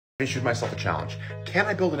I issued myself a challenge. Can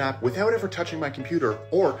I build an app without ever touching my computer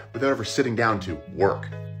or without ever sitting down to work?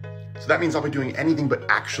 So that means I'll be doing anything but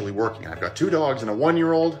actually working. I've got 2 dogs and a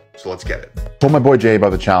 1-year-old, so let's get it. Told my boy Jay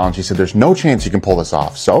about the challenge. He said there's no chance you can pull this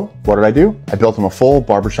off. So what did I do? I built him a full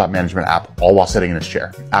barbershop management app, all while sitting in his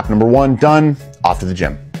chair. App number 1, done, off to the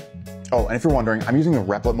gym. Oh, and if you're wondering, I'm using the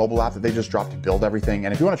Repl.it Mobile app that they just dropped to build everything.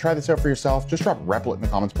 And if you want to try this out for yourself, just drop Repl.it in the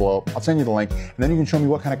comments below. I'll send you the link, and then you can show me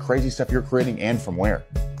what kind of crazy stuff you're creating and from where.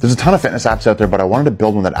 There's a ton of fitness apps out there, but I wanted to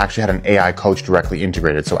build one that actually had an AI coach directly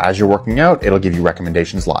integrated. So as you're working out, it'll give you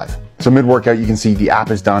recommendations live. So mid-workout, you can see the app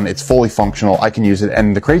is done. It's fully functional. I can use it.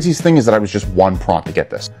 And the craziest thing is that I was just 1 prompt to get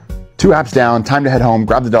this. 2 apps down, time to head home,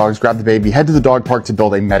 grab the dogs, grab the baby, head to the dog park to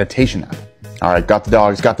build a meditation app. All right, got the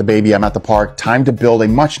dogs, got the baby, I'm at the park. Time to build a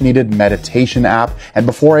much needed meditation app. And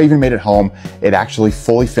before I even made it home, it actually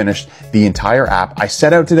fully finished the entire app. I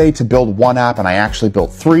set out today to build 1 app and I actually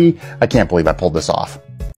built 3. I can't believe I pulled this off.